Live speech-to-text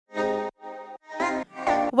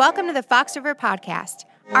Welcome to the Fox River Podcast.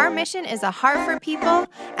 Our mission is a heart for people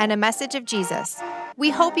and a message of Jesus. We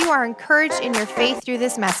hope you are encouraged in your faith through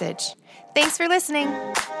this message. Thanks for listening.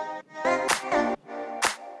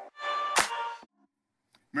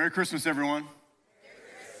 Merry Christmas, everyone.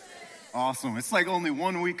 Awesome. It's like only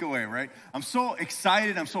 1 week away, right? I'm so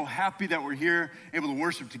excited. I'm so happy that we're here, able to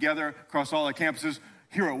worship together across all our campuses.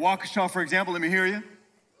 Here at Waukesha, for example, let me hear you.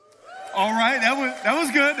 All right, that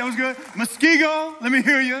was good. That was good. Muskego, let me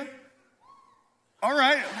hear you. All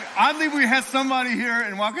right. Oddly, we had somebody here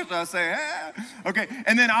in Waukesha say, okay.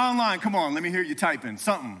 And then online, come on, let me hear you typing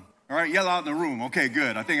something. All right, yell out in the room. Okay,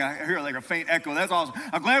 good. I think I hear like a faint echo. That's awesome.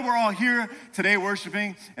 I'm glad we're all here today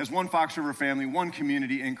worshiping as one Fox River family, one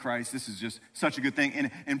community in Christ. This is just such a good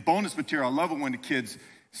thing. And bonus material, I love it when the kids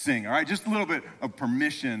sing. All right, just a little bit of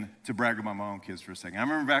permission to brag about my own kids for a second. I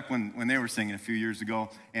remember back when they were singing a few years ago,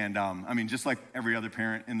 and just like every other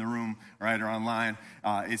parent in the room, right, or online,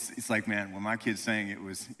 it's like, man, when my kids sang, it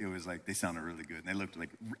was like they sounded really good, and they looked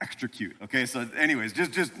like extra cute. Okay, so anyways,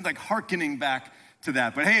 just like hearkening back to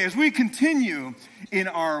that. But hey, as we continue in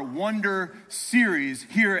our Wonder series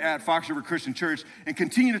here at Fox River Christian Church and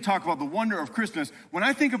continue to talk about the wonder of Christmas, when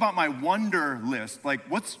I think about my wonder list, like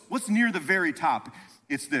what's near the very top,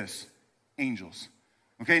 it's this: angels.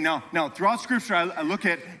 Okay, now throughout Scripture, I look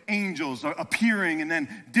at angels appearing and then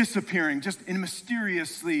disappearing just in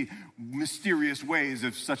mysterious ways,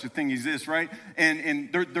 if such a thing exists, right?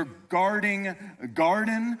 And they're guarding a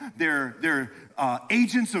garden. They're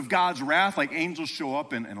agents of God's wrath, like angels show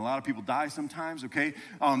up, and a lot of people die sometimes, okay?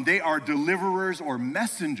 They are deliverers or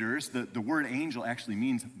messengers. The word angel actually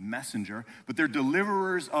means messenger, but they're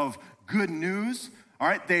deliverers of good news. All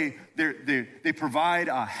right, they provide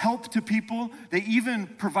help to people. They even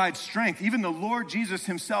provide strength. Even the Lord Jesus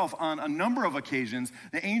himself, on a number of occasions,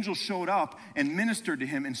 the angel showed up and ministered to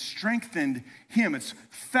him and strengthened him. It's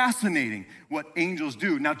fascinating what angels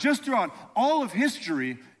do. Now, just throughout all of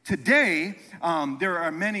history, today, there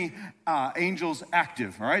are many angels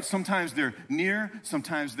active, all right? Sometimes they're near,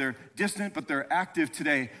 sometimes they're distant, but they're active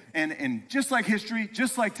today. And just like history,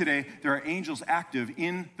 just like today, there are angels active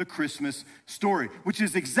in the Christmas story, which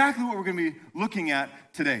is exactly what we're going to be looking at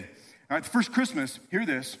today. All right, the first Christmas, hear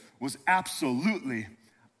this, was absolutely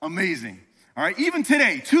amazing. All right, even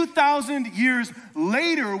today, 2,000 years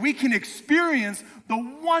later, we can experience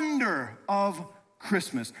the wonder of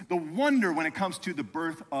Christmas, the wonder when it comes to the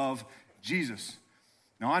birth of Jesus.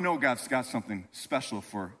 Now, I know God's got something special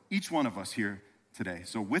for each one of us here today.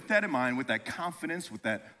 So with that in mind, with that confidence, with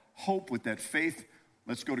that hope, with that faith,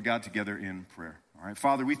 let's go to God together in prayer. All right,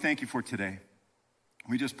 Father, we thank you for today.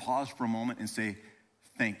 We just pause for a moment and say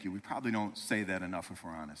thank you. We probably don't say that enough if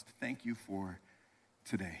we're honest. Thank you for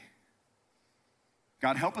today.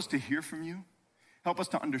 God, help us to hear from you. Help us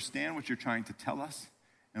to understand what you're trying to tell us.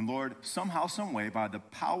 And Lord, somehow, some way, by the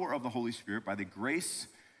power of the Holy Spirit, by the grace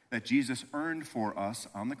that Jesus earned for us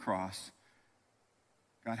on the cross,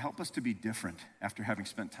 God, help us to be different after having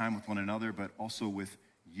spent time with one another, but also with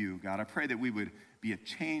you. God, I pray that we would be a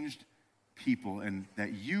changed people and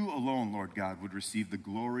that you alone, Lord God, would receive the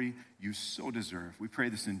glory you so deserve. We pray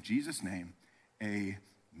this in Jesus' name.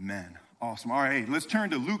 Amen. Awesome. All right, hey, let's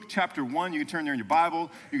turn to Luke chapter 1. You can turn there in your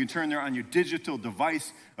Bible. You can turn there on your digital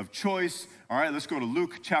device of choice. All right, let's go to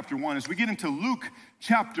Luke chapter 1. As we get into Luke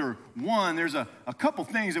chapter 1, there's a couple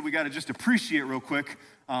things that we got to just appreciate real quick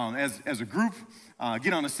as a group,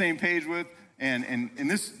 get on the same page with. And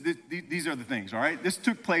these are the things, all right? This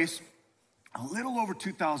took place a little over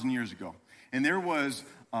 2,000 years ago. And there was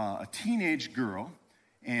a teenage girl,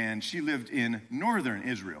 and she lived in northern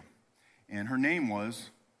Israel. And her name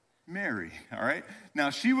was Mary, all right?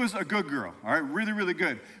 Now, she was a good girl, all right? Really, really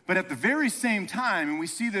good. But at the very same time, and we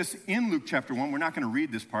see this in Luke chapter 1, we're not going to read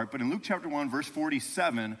this part, but in Luke chapter 1, verse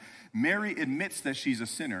 47, Mary admits that she's a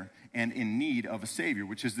sinner and in need of a Savior,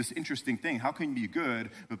 which is this interesting thing. How can you be good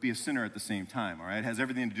but be a sinner at the same time, all right? It has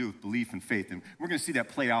everything to do with belief and faith, and we're going to see that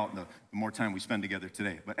play out the more time we spend together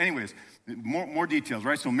today. But anyways, more details,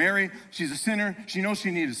 right? So Mary, she's a sinner. She knows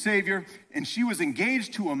she needs a Savior, and she was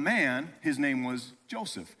engaged to a man. His name was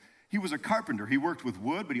Joseph. He was a carpenter. He worked with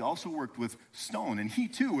wood, but he also worked with stone. And he,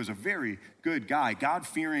 too, was a very good guy,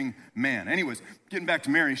 God-fearing man. Anyways, getting back to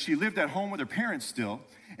Mary, she lived at home with her parents still.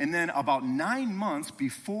 And then about 9 months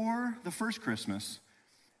before the first Christmas,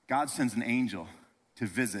 God sends an angel to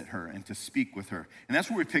visit her and to speak with her. And that's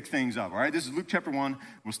where we pick things up, all right? This is Luke chapter 1.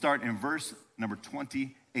 We'll start in verse number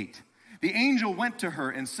 28. The angel went to her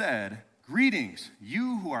and said, "Greetings,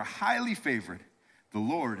 you who are highly favored. The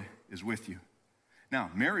Lord is with you." Now,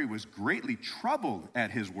 Mary was greatly troubled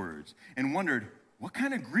at his words and wondered what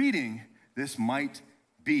kind of greeting this might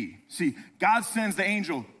be. See, God sends the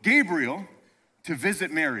angel Gabriel to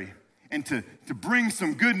visit Mary and to bring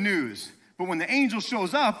some good news. But when the angel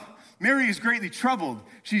shows up, Mary is greatly troubled.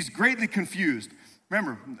 She's greatly confused.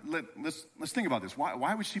 Remember, let's think about this.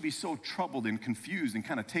 Why would she be so troubled and confused and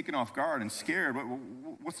kind of taken off guard and scared?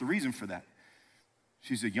 What's the reason for that?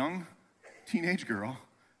 She's a young teenage girl,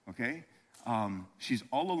 okay? She's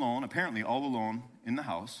all alone, apparently all alone in the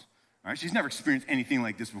house. All right? She's never experienced anything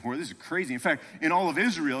like this before. This is crazy. In fact, in all of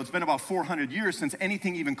Israel, it's been about 400 years since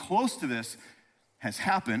anything even close to this has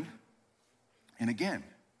happened. And again,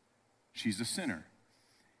 she's a sinner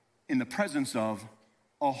in the presence of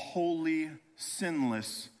a holy,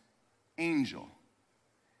 sinless angel.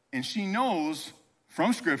 And she knows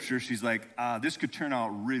from Scripture, she's like, this could turn out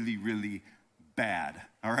really, really bad,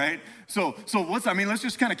 all right? So let's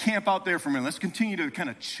just kind of camp out there for a minute. Let's continue to kind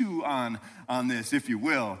of chew on this, if you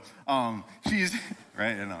will. She's,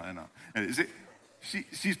 right, I know.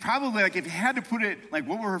 She's probably like, if you had to put it, like,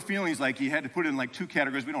 what were her feelings like? You had to put it in like two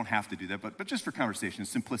categories. We don't have to do that, but just for conversation,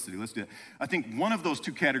 simplicity, let's do it. I think one of those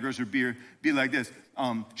two categories would be like this.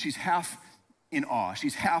 She's half in awe.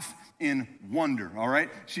 She's half in wonder, all right?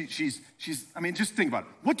 She's I mean, just think about it.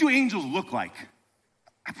 What do angels look like?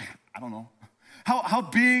 I don't know. How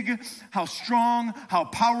big, how strong, how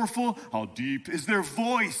powerful, how deep is their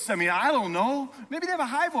voice? I mean, I don't know. Maybe they have a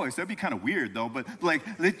high voice. That'd be kind of weird, though. But, like,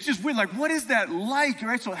 it's just weird. Like, what is that like,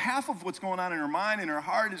 right? So half of what's going on in her mind and her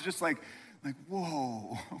heart is just like,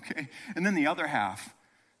 whoa, okay? And then the other half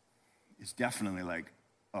is definitely like,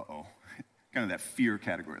 uh-oh. Kind of that fear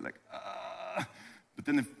category, like, But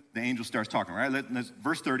then the angel starts talking, right?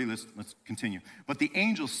 Verse 30, let's continue. But the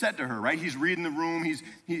angel said to her, right? He's reading the room.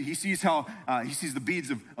 He sees how, he sees the beads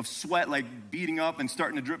of sweat like beating up and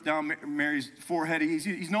starting to drip down Mary's forehead.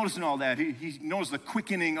 He's noticing all that. He knows the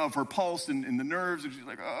quickening of her pulse and the nerves. And she's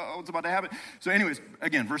like, oh, what's about to happen? So anyways,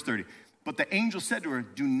 again, verse 30. But the angel said to her,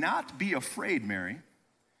 do not be afraid, Mary.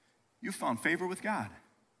 You found favor with God.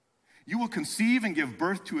 You will conceive and give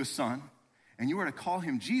birth to a son, and you are to call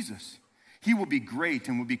him Jesus. He will be great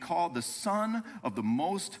and will be called the Son of the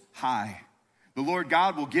Most High. The Lord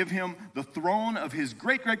God will give him the throne of his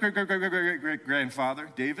great-great-great-great-great-great-grandfather,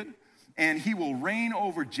 David, and he will reign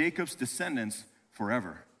over Jacob's descendants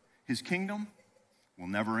forever. His kingdom will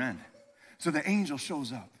never end. So the angel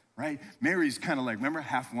shows up, right? Mary's kind of like, remember,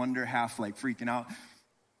 half wonder, half like freaking out.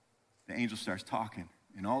 The angel starts talking,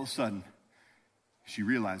 and all of a sudden, she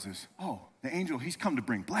realizes, oh, the angel, he's come to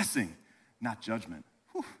bring blessing, not judgment.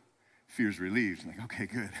 Whew. Fear's relieved. Like, okay,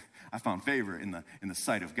 good. I found favor in the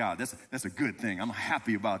sight of God. That's a good thing. I'm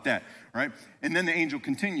happy about that, right? And then the angel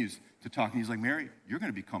continues to talk, and he's like, Mary, you're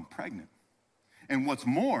going to become pregnant. And what's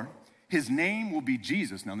more, his name will be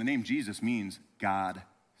Jesus. Now, the name Jesus means God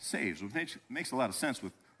saves, which makes a lot of sense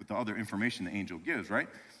with the other information the angel gives, right?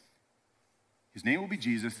 His name will be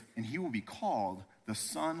Jesus, and he will be called the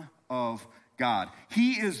Son of God.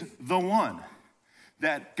 He is the one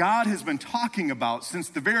that God has been talking about since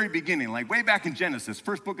the very beginning, like way back in Genesis,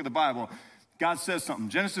 first book of the Bible. God says something.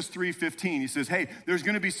 Genesis 3:15, he says, hey, there's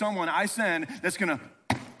going to be someone I send that's going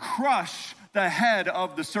to crush the head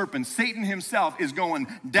of the serpent. Satan himself is going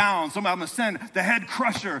down. So I'm going to send the head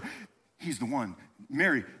crusher. He's the one.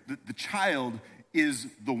 Mary, the child is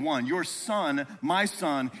the one. Your son, my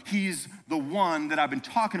son, he's the one that I've been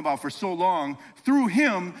talking about for so long. Through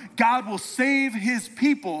him, God will save his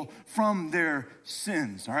people from their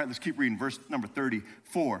sins. All right, let's keep reading. Verse number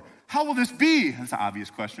 34. How will this be? That's an obvious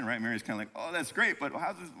question, right? Mary's kind of like, oh, that's great, but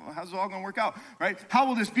how's it all going to work out, right? How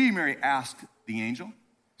will this be, Mary asked the angel,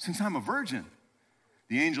 since I'm a virgin?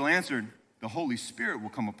 The angel answered, the Holy Spirit will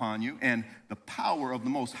come upon you, and the power of the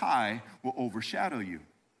Most High will overshadow you.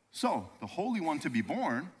 So, the Holy One to be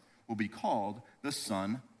born will be called the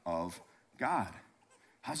Son of God.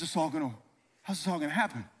 How's this all going to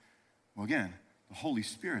happen? Well, again, the Holy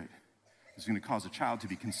Spirit is going to cause a child to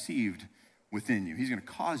be conceived within you. He's going to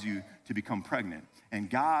cause you to become pregnant. And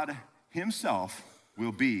God himself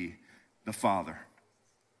will be the Father.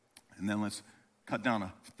 And then let's cut down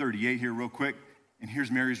to 38 here real quick. And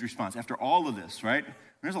here's Mary's response. After all of this, right?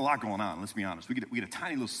 There's a lot going on, let's be honest. We get a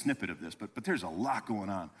tiny little snippet of this, but there's a lot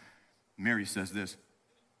going on. Mary says this,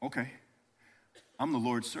 okay, I'm the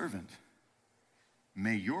Lord's servant.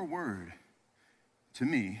 May your word to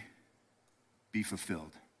me be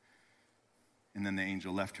fulfilled. And then the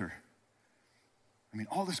angel left her. I mean,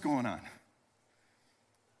 all this going on.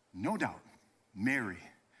 No doubt, Mary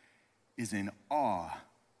is in awe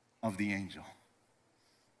of the angel.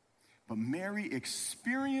 But Mary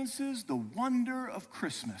experiences the wonder of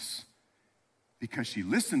Christmas because she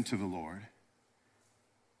listened to the Lord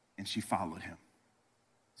and she followed him.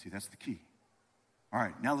 See, that's the key. All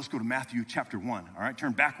right, now let's go to Matthew chapter 1. All right,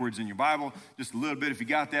 turn backwards in your Bible just a little bit if you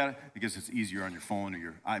got that. I guess it's easier on your phone or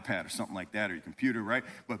your iPad or something like that or your computer, right?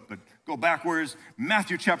 But go backwards.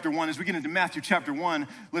 Matthew chapter 1. As we get into Matthew chapter 1,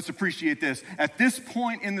 let's appreciate this. At this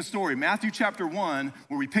point in the story, Matthew chapter 1,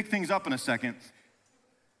 where we pick things up in a second,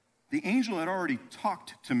 the angel had already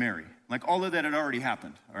talked to Mary. Like all of that had already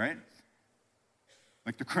happened, all right?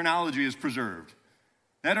 Like the chronology is preserved.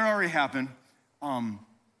 That had already happened.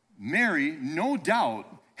 Mary, no doubt,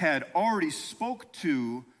 had already spoke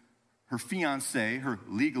to her fiancé, her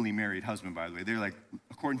legally married husband, by the way. They're like,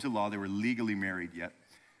 according to law, they were legally married yet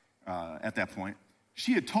at that point.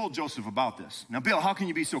 She had told Joseph about this. Now, Bill, how can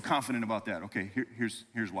you be so confident about that? Okay,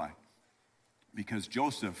 here's why. Because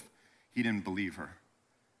Joseph, he didn't believe her.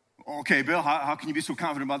 Okay, Bill, how can you be so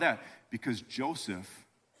confident about that? Because Joseph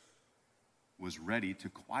was ready to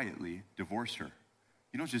quietly divorce her.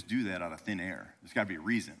 You don't just do that out of thin air. There's got to be a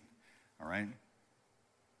reason. All right?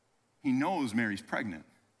 He knows Mary's pregnant.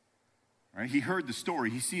 All right? He heard the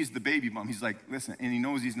story. He sees the baby bump. He's like, listen, and he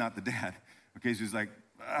knows he's not the dad. Okay, so he's like,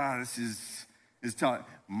 this is tough.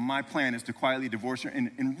 My plan is to quietly divorce her.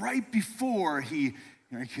 And right before he,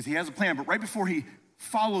 because he has a plan, but right before he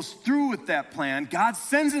follows through with that plan, God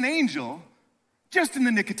sends an angel just in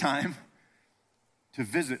the nick of time to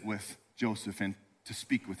visit with Joseph and to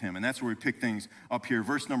speak with him. And that's where we pick things up here.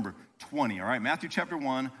 Verse number 20, all right? Matthew chapter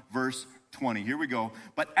 1, verse 20. Here we go.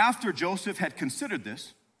 But after Joseph had considered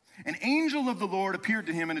this, an angel of the Lord appeared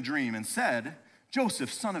to him in a dream and said,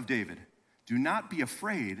 Joseph, son of David, do not be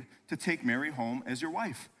afraid to take Mary home as your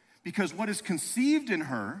wife, because what is conceived in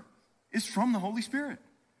her is from the Holy Spirit.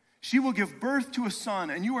 She will give birth to a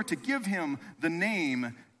son, and you are to give him the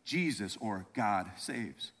name Jesus, or God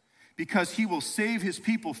saves, because he will save his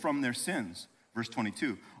people from their sins. Verse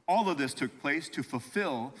 22, all of this took place to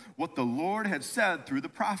fulfill what the Lord had said through the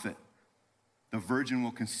prophet. The virgin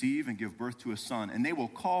will conceive and give birth to a son, and they will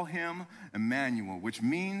call him Emmanuel, which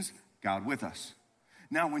means God with us.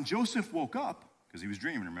 Now, when Joseph woke up, because he was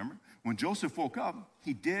dreaming, remember? When Joseph woke up,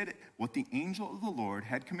 he did what the angel of the Lord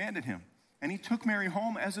had commanded him, and he took Mary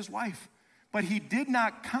home as his wife. But he did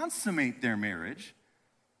not consummate their marriage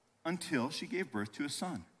until she gave birth to a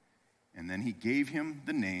son. And then he gave him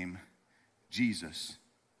the name Jesus.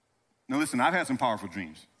 Now listen, I've had some powerful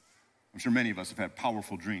dreams. I'm sure many of us have had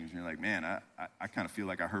powerful dreams. And you're like, man, I kind of feel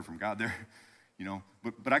like I heard from God there, you know.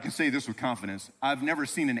 But I can say this with confidence. I've never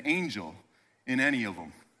seen an angel in any of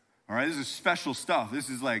them. All right, this is special stuff. This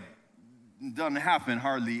is like, doesn't happen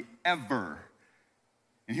hardly ever.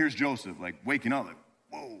 And here's Joseph, like waking up, like,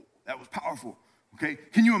 whoa, that was powerful. Okay,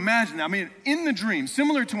 can you imagine? I mean, in the dream,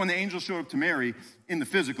 similar to when the angel showed up to Mary in the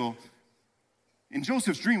physical, in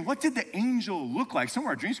Joseph's dream, what did the angel look like? Some of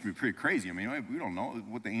our dreams can be pretty crazy. I mean, we don't know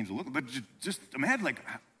what the angel looked like, but just imagine, like,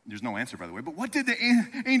 there's no answer, by the way, but what did the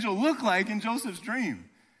angel look like in Joseph's dream?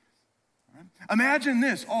 Right? Imagine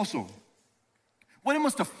this also. What it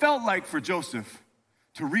must have felt like for Joseph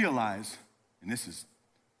to realize, and this is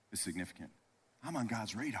significant, I'm on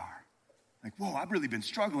God's radar. Like, whoa, I've really been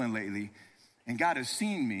struggling lately, and God has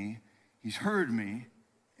seen me, he's heard me,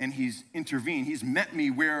 and he's intervened. He's met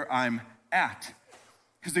me where I'm at.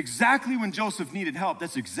 Because exactly when Joseph needed help,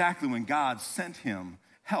 that's exactly when God sent him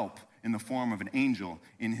help in the form of an angel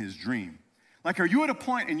in his dream. Like, are you at a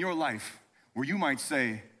point in your life where you might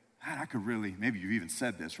say, God, I could really, maybe you've even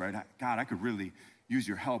said this, right? God, I could really use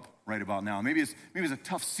your help right about now. Maybe it's a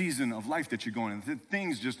tough season of life that you're going in.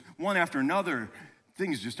 Things just, one after another,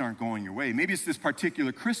 things just aren't going your way. Maybe it's this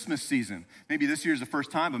particular Christmas season. Maybe this year's the first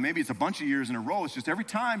time, but maybe it's a bunch of years in a row. It's just every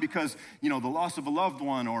time because, you know, the loss of a loved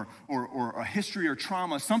one or a history or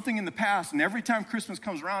trauma, something in the past, and every time Christmas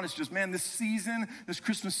comes around, it's just, man, this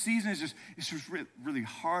Christmas season it's just really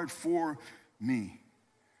hard for me.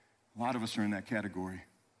 A lot of us are in that category.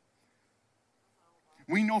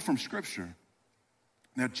 We know from Scripture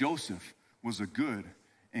that Joseph was a good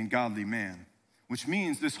and godly man, which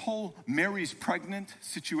means this whole Mary's pregnant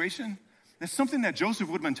situation, that's something that Joseph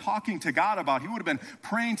would have been talking to God about. He would have been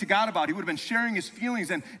praying to God about. He would have been sharing his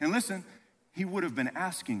feelings. And listen, he would have been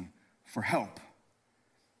asking for help.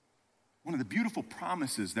 One of the beautiful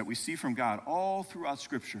promises that we see from God all throughout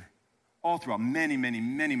Scripture, all throughout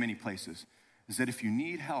many places, is that if you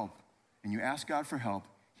need help and you ask God for help,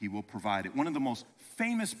 he will provide it. One of the most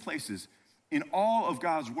famous places in all of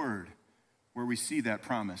God's word where we see that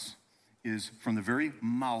promise is from the very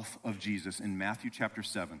mouth of Jesus in Matthew chapter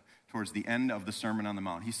 7, towards the end of the Sermon on the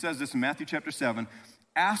Mount. He says this in Matthew chapter 7,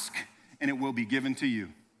 ask and it will be given to you.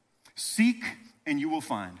 Seek and you will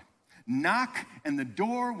find. Knock and the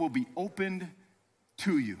door will be opened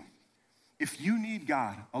to you. if you need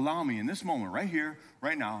God, allow me in this moment, right here,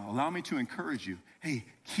 right now, allow me to encourage you. Hey,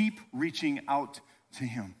 keep reaching out to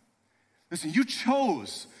him. Listen, you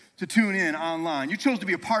chose to tune in online. You chose to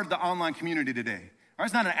be a part of the online community today. All right,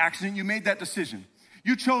 it's not an accident. You made that decision.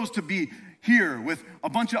 You chose to be here with a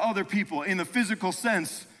bunch of other people in the physical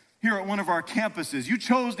sense here at one of our campuses. You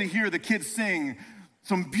chose to hear the kids sing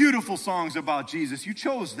some beautiful songs about Jesus. You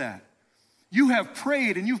chose that. You have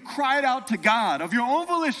prayed and you've cried out to God of your own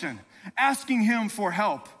volition, asking him for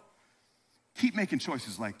help. Keep making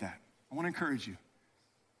choices like that. I want to encourage you.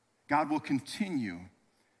 God will continue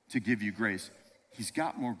to give you grace. He's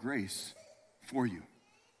got more grace for you.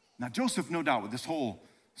 Now, Joseph, no doubt, with this whole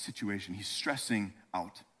situation, he's stressing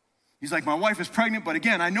out. He's like, my wife is pregnant, but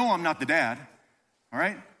again, I know I'm not the dad. All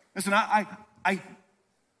right? Listen, I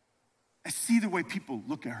see the way people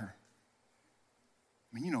look at her.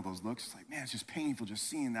 I mean, you know those looks. It's like, man, it's just painful just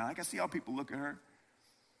seeing that. Like, I see how people look at her.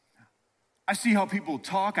 I see how people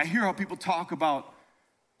talk. I hear how people talk about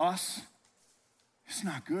us. It's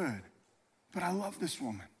not good. But I love this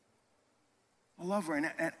woman. I love her.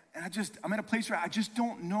 And I'm at a place where I just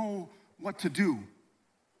don't know what to do.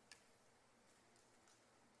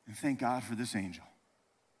 And thank God for this angel.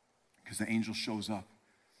 Because the angel shows up.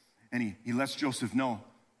 And he lets Joseph know,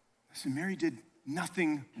 listen, Mary did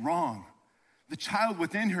nothing wrong. The child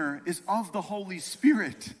within her is of the Holy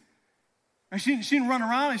Spirit. And she didn't run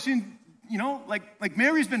around and she didn't, like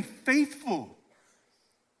Mary's been faithful.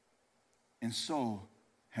 And so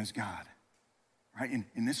has God, right?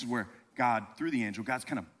 And this is where God, through the angel, God's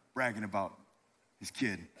kind of bragging about his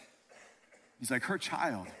kid. He's like, her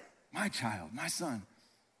child, my son,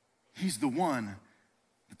 he's the one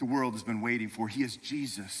that the world has been waiting for. He is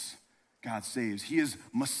Jesus, God saves. He is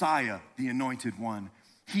Messiah, the anointed one.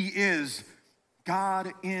 He is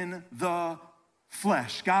God in the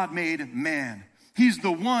flesh, God made man. He's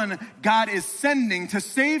the one God is sending to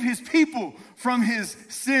save his people from his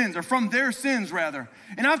sins, or from their sins, rather.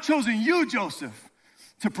 And I've chosen you, Joseph,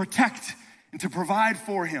 to protect and to provide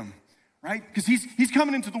for him, right? Because he's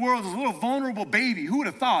coming into the world as a little vulnerable baby. Who would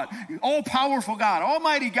have thought? All-powerful God,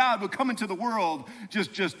 almighty God would come into the world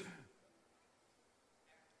just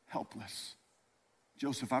helpless.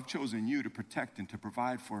 Joseph, I've chosen you to protect and to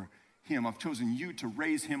provide for him. I've chosen you to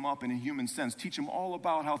raise him up in a human sense. Teach him all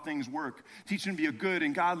about how things work. Teach him to be a good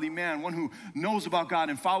and godly man, one who knows about God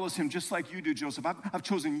and follows him just like you do, Joseph. I've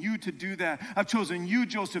chosen you to do that. I've chosen you,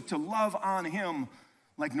 Joseph, to love on him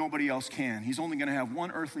like nobody else can. He's only going to have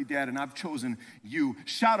one earthly dad, and I've chosen you.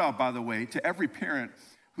 Shout out, by the way, to every parent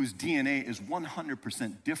whose DNA is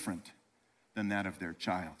 100% different than that of their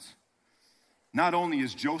child's. Not only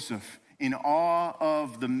is Joseph in awe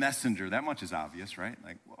of the messenger, that much is obvious, right?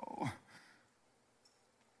 Like, whoa.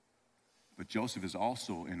 But Joseph is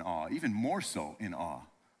also in awe, even more so in awe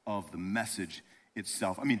of the message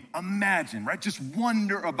itself. I mean, imagine, right? Just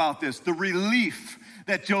wonder about this, the relief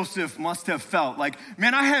that Joseph must have felt. Like,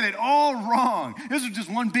 man, I had it all wrong. This was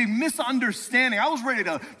just one big misunderstanding. I was ready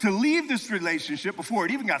to leave this relationship before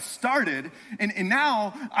it even got started. And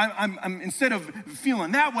now I'm instead of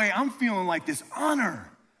feeling that way, I'm feeling like this honor.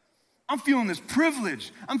 I'm feeling this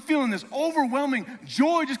privilege. I'm feeling this overwhelming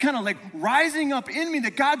joy just kind of like rising up in me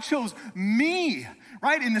that God chose me,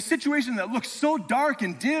 right? In the situation that looks so dark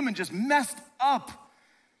and dim and just messed up.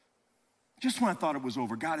 Just when I thought it was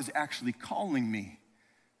over, God is actually calling me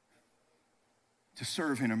to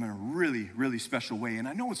serve him in a really, really special way. And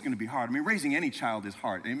I know it's going to be hard. I mean, raising any child is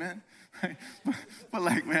hard, amen? Right? But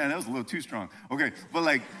like, man, that was a little too strong. Okay, but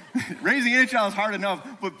like, raising any child is hard enough.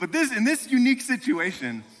 But this, in this unique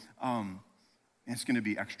situation, it's going to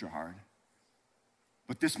be extra hard.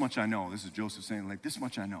 But this much I know. This is Joseph saying, like, this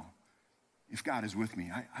much I know. If God is with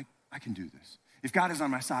me, I can do this. If God is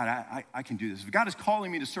on my side, I can do this. If God is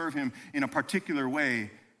calling me to serve him in a particular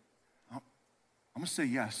way, I'm going to say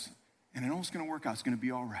yes. And I know it's going to work out. It's going to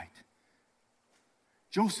be all right.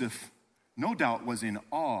 Joseph, no doubt, was in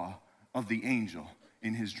awe of the angel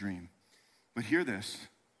in his dream. But hear this.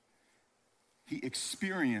 He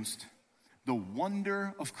experienced the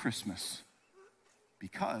wonder of Christmas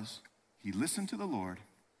because he listened to the Lord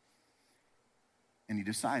and he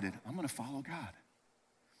decided, I'm going to follow God.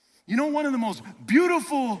 You know, one of the most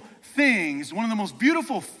beautiful things, one of the most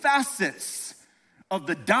beautiful facets of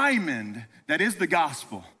the diamond that is the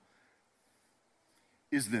gospel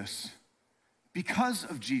is this. Because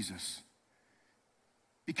of Jesus,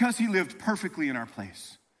 because he lived perfectly in our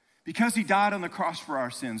place, because he died on the cross for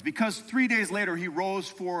our sins, because 3 days later he rose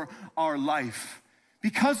for our life,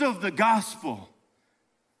 because of the gospel,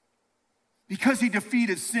 because he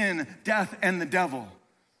defeated sin, death, and the devil,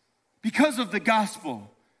 because of the gospel,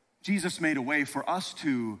 Jesus made a way for us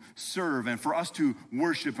to serve and for us to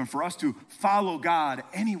worship and for us to follow God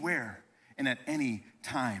anywhere and at any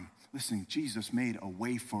time. Listen, Jesus made a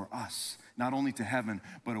way for us, not only to heaven,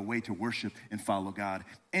 but a way to worship and follow God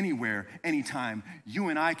anywhere, anytime. You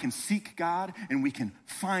and I can seek God and we can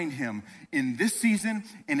find him in this season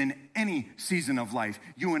and in any season of life.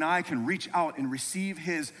 You and I can reach out and receive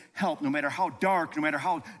his help, no matter how dark, no matter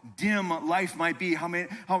how dim life might be,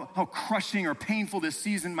 how crushing or painful this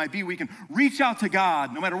season might be. We can reach out to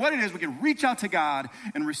God. No matter what it is, we can reach out to God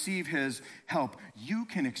and receive his help. You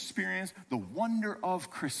can experience the wonder of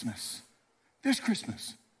Christmas, this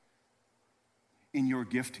Christmas, in your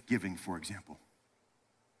gift giving, for example.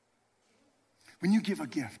 When you give a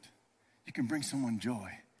gift, you can bring someone joy.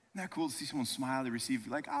 Isn't that cool to see someone smile, they receive,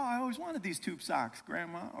 like, oh, I always wanted these tube socks,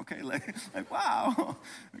 Grandma. Okay, like wow.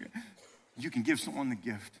 Okay. You can give someone the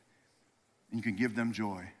gift, and you can give them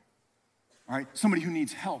joy. All right, somebody who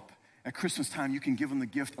needs help at Christmas time, you can give them the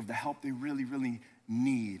gift of the help they really, really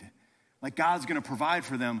need. Like God's gonna provide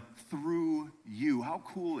for them through you. How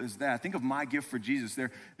cool is that? Think of my gift for Jesus.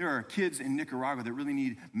 There are kids in Nicaragua that really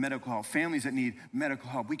need medical help, families that need medical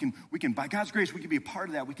help. We can, by God's grace, we can be a part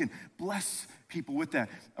of that. We can bless people with that.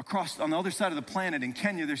 Across, on the other side of the planet in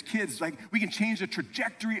Kenya, there's kids, like we can change the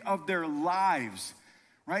trajectory of their lives,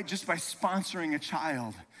 right? Just by sponsoring a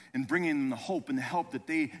child and bringing them the hope and the help that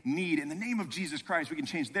they need. In the name of Jesus Christ, we can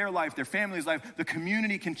change their life, their family's life. The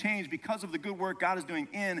community can change because of the good work God is doing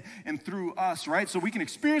in and through us, right? So we can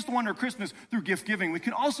experience the wonder of Christmas through gift giving. We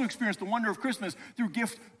can also experience the wonder of Christmas through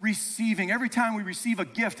gift receiving. Every time we receive a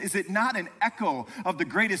gift, is it not an echo of the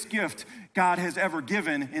greatest gift God has ever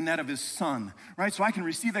given, in that of his son, right? So I can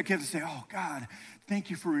receive that gift and say, oh, God, thank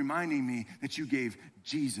you for reminding me that you gave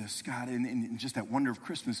Jesus, God, and just that wonder of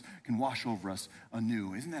Christmas can wash over us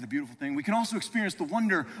anew. Isn't that a beautiful thing? We can also experience the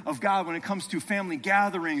wonder of God when it comes to family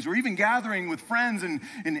gatherings, or even gathering with friends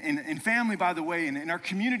and family, by the way. And in our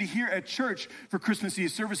community here at church for Christmas Eve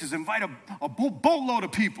services, invite a boatload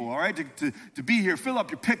of people, all right, to be here. Fill up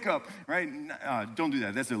your pickup, right? Don't do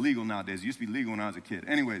that. That's illegal nowadays. It used to be legal when I was a kid.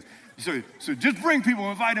 Anyways, so just bring people,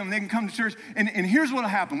 invite them. They can come to church. And here's what will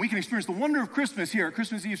happen. We can experience the wonder of Christmas here at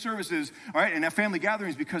Christmas Eve services, all right, and at family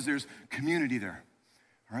gatherings, because there's community there,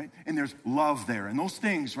 all right? And there's love there. And those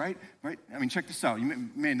things, right? I mean, check this out. You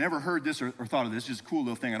may have never heard this or thought of this. It's just a cool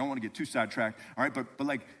little thing. I don't want to get too sidetracked, all right? But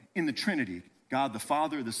like in the Trinity, God, the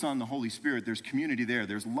Father, the Son, the Holy Spirit, there's community there.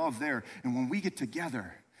 There's love there. And when we get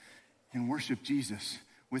together and worship Jesus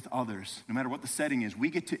with others, no matter what the setting is, we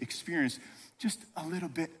get to experience just a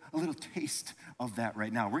little taste of that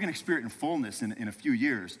right now. We're going to experience it in fullness in a few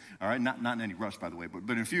years, all right? Not in any rush, by the way,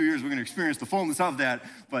 but in a few years, we're going to experience the fullness of that.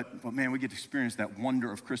 But man, we get to experience that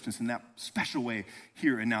wonder of Christmas in that special way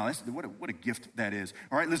here and now. What a gift that is.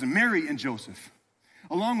 All right, listen, Mary and Joseph,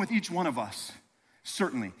 along with each one of us,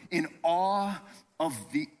 certainly in awe of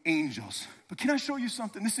the angels. But can I show you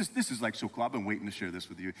something? This is like so cool. I've been waiting to share this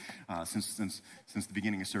with you since the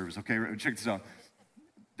beginning of service. Okay, check this out.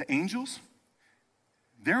 The angels,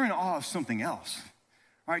 they're in awe of something else.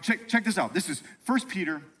 All right, check this out. This is 1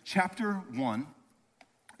 Peter chapter 1.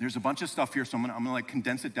 There's a bunch of stuff here, so I'm gonna like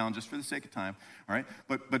condense it down just for the sake of time. All right,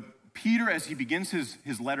 but Peter, as he begins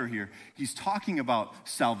his letter here, he's talking about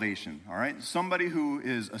salvation, all right? Somebody who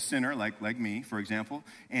is a sinner, like me, for example,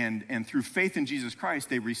 and through faith in Jesus Christ,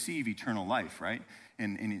 they receive eternal life, right?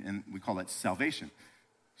 And we call that salvation.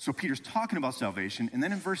 So Peter's talking about salvation, and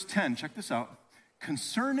then in verse 10, check this out.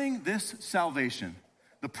 Concerning this salvation,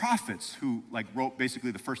 the prophets who wrote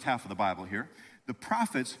basically the first half of the Bible here, the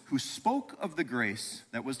prophets who spoke of the grace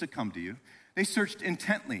that was to come to you, they searched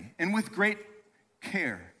intently and with great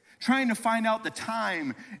care, trying to find out the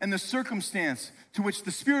time and the circumstance to which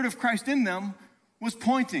the Spirit of Christ in them was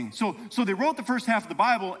pointing. So they wrote the first half of the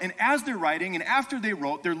Bible, and as they're writing, and after they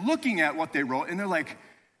wrote, they're looking at what they wrote, and they're like,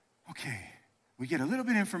 okay, we get a little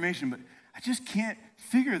bit of information, but I just can't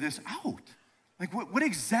figure this out. Like, what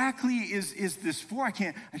exactly is this for? I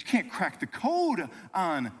can't crack the code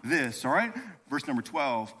on this, all right? Verse number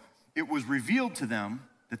 12, it was revealed to them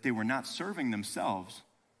that they were not serving themselves,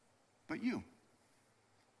 but you.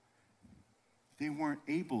 They weren't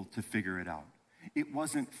able to figure it out. It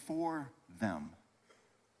wasn't for them.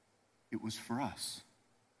 It was for us.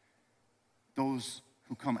 Those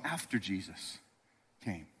who come after Jesus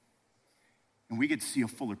came. And we get to see a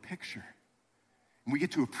fuller picture. And we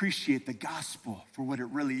get to appreciate the gospel for what it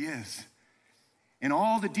really is. And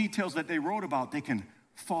all the details that they wrote about, they can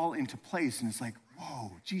fall into place. And it's like,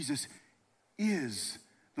 whoa, Jesus is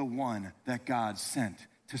the one that God sent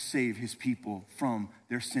to save his people from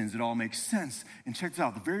their sins. It all makes sense. And check this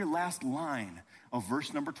out, the very last line of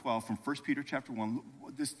verse number 12 from 1 Peter chapter 1,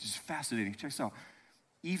 this is just fascinating. Check this out.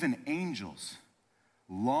 Even angels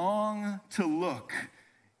long to look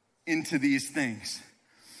into these things.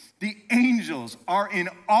 The angels are in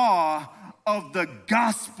awe of the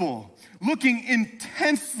gospel, looking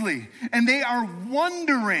intensely, and they are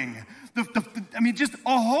wondering. Just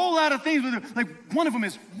a whole lot of things. Like one of them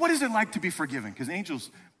is, what is it like to be forgiven? Because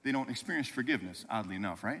angels, they don't experience forgiveness, oddly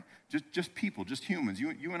enough, right? Just people, just humans,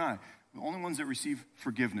 you and I, the only ones that receive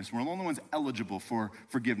forgiveness. We're the only ones eligible for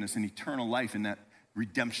forgiveness and eternal life in that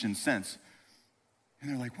redemption sense. And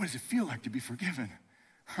they're like, what does it feel like to be forgiven?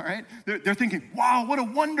 All right? They're thinking, wow, what a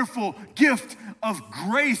wonderful gift of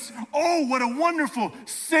grace. Oh, what a wonderful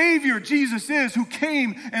Savior Jesus is, who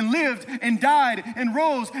came and lived and died and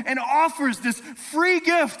rose and offers this free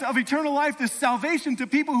gift of eternal life, this salvation to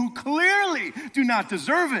people who clearly do not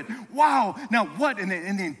deserve it. Wow. Now what? And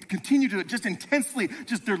they continue to just intensely,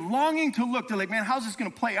 they're longing to look. They're like, man, how's this going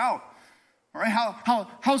to play out? All right,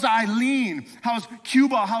 how's Eileen? How's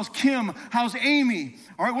Cuba? How's Kim? How's Amy?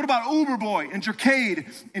 All right, what about Uberboy and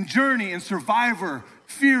Jercade and Journey and Survivor,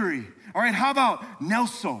 Fury? All right, how about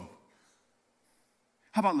Nelson?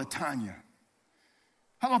 How about Latanya?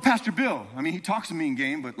 How about Pastor Bill? I mean, he talks a mean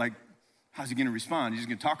game, but like, how's he going to respond? He's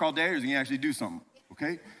going to talk all day, or is he going to actually do something?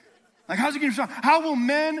 Okay? Like, how's he going to respond? How will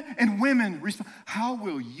men and women respond? How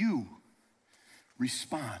will you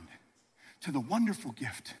respond to the wonderful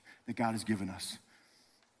gift that God has given us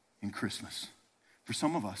in Christmas? For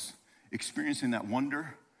some of us, experiencing that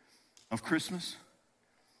wonder of Christmas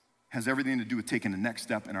has everything to do with taking the next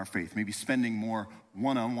step in our faith, maybe spending more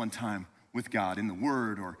one-on-one time with God in the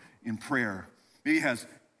Word or in prayer. Maybe it has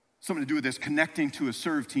something to do with this, connecting to a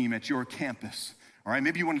serve team at your campus. All right,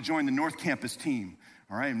 maybe you want to join the North Campus team.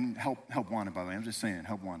 All right, and help wanted, by the way. I'm just saying,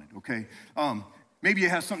 help wanted, okay? Maybe it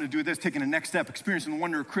has something to do with this, taking the next step, experiencing the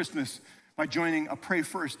wonder of Christmas by joining a Pray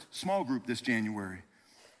First small group this January.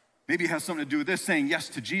 Maybe it has something to do with this, saying yes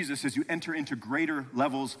to Jesus as you enter into greater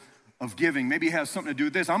levels of giving. Maybe it has something to do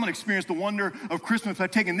with this. I'm going to experience the wonder of Christmas by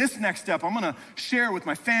taking this next step. I'm going to share with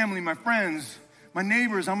my family, my friends, my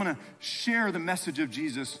neighbors. I'm going to share the message of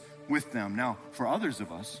Jesus with them. Now, for others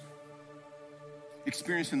of us,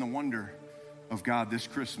 experiencing the wonder of God this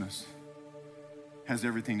Christmas has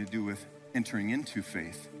everything to do with entering into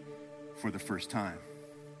faith for the first time.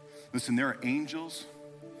 Listen, there are angels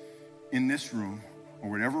in this room or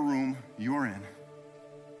whatever room you're in,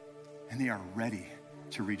 and they are ready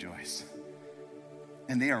to rejoice.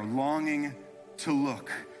 And they are longing to look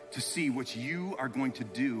to see what you are going to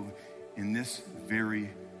do in this very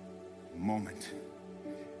moment.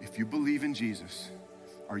 If you believe in Jesus,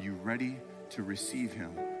 are you ready to receive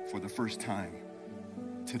him for the first time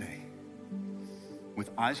today? With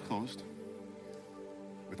eyes closed,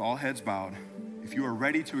 with all heads bowed, if you are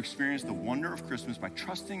ready to experience the wonder of Christmas by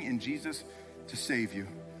trusting in Jesus to save you,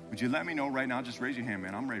 would you let me know right now? Just raise your hand,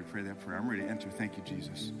 man. I'm ready to pray that prayer. I'm ready to enter. Thank you,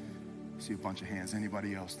 Jesus. I see a bunch of hands.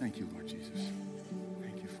 Anybody else? Thank you, Lord Jesus.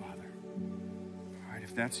 Thank you, Father. All right,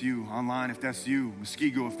 if that's you, online, if that's you,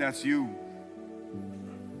 Muskego, if that's you,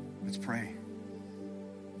 let's pray.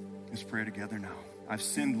 Let's pray together now. I've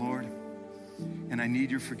sinned, Lord, and I need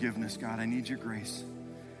your forgiveness, God. I need your grace.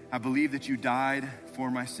 I believe that you died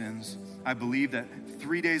for my sins. I believe that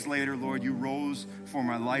 3 days later, Lord, you rose for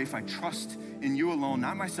my life. I trust in you alone,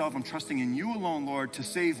 not myself. I'm trusting in you alone, Lord, to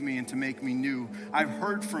save me and to make me new. I've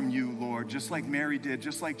heard from you, Lord, just like Mary did,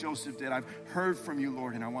 just like Joseph did. I've heard from you,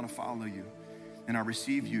 Lord, and I want to follow you. And I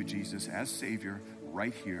receive you, Jesus, as Savior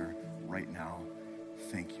right here, right now.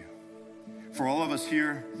 Thank you. For all of us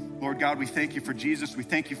here, Lord God, we thank you for Jesus. We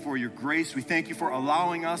thank you for your grace. We thank you for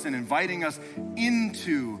allowing us and inviting us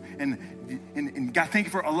into, and God, thank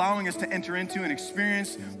you for allowing us to enter into and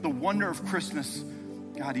experience the wonder of Christmas.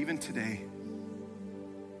 God, even today,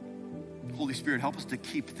 Holy Spirit, help us to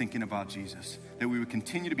keep thinking about Jesus, that we would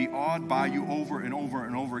continue to be awed by you over and over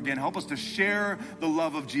and over again. Help us to share the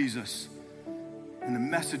love of Jesus and the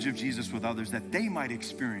message of Jesus with others, that they might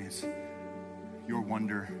experience your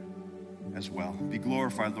wonder as well. Be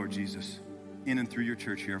glorified, Lord Jesus, in and through your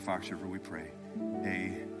church here at Fox River, we pray.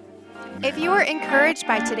 Amen. If you were encouraged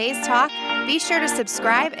by today's talk, be sure to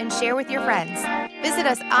subscribe and share with your friends. Visit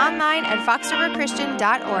us online at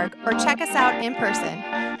foxriverchristian.org or check us out in person.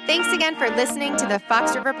 Thanks again for listening to the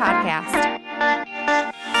Fox River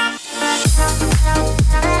Podcast.